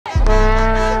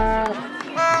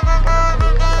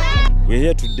We're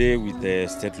here today with the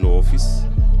State Law Office,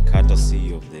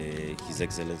 courtesy of His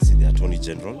Excellency the Attorney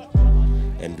General,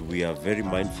 and we are very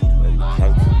mindful and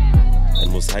thankful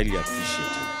and most highly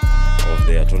appreciative of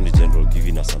the Attorney General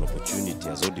giving us an opportunity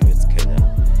as Odibets Kenya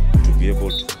to be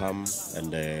able to come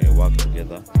and work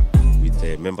together with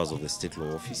members of the State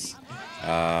Law Office.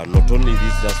 Not only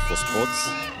this just for sports,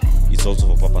 it's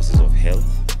also for purposes of health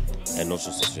and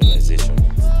also socialization.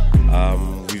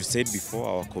 We've said before,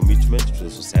 our commitment to the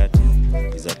society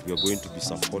is that we are going to be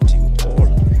supporting all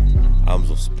arms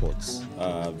of sports.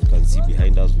 You can see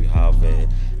behind us we have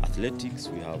athletics,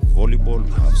 we have volleyball,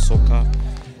 we have soccer,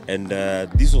 and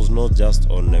this was not just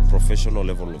on a professional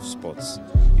level of sports,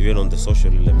 even on the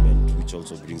social element, which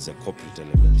also brings a corporate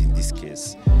element in this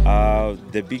case.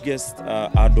 The biggest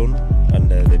add-on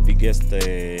and the biggest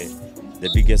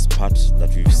part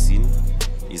that we've seen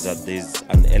is that there's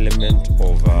an element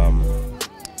of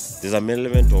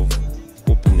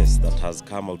openness that has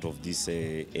come out of this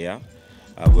area.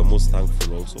 We're most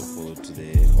thankful also to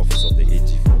the Office of the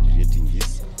AG for creating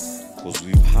this, because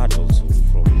we've heard also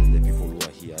from the people who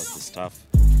are here, the staff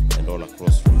and all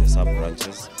across from the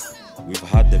sub-branches, we've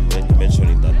heard them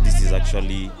mentioning that this is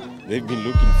actually, they've been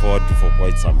looking forward to for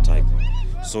quite some time.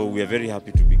 So we are very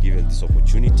happy to be given this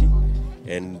opportunity,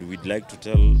 and we'd like to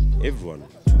tell everyone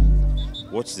to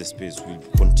watch the space. We'll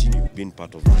continue being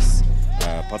part of this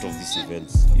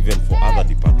events, even for other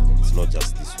departments, not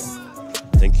just this one.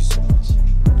 Thank you so much.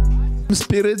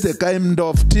 Spirit, the kind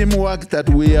of teamwork that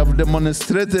we have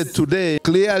demonstrated today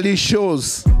clearly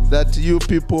shows that you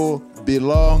people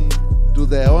belong to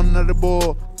the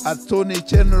Honorable Attorney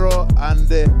General and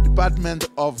the Department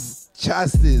of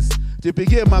Justice.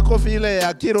 Tupigie makofi ile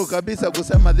ya kiro kabisa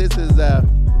kusema this is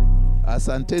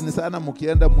asanteni sana,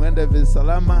 mukienda muende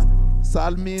salama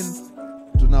salmin.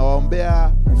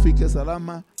 Tunawaombea mfike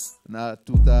salama na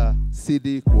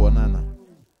tutazidi kuonana.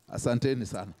 Asanteni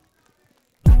sana.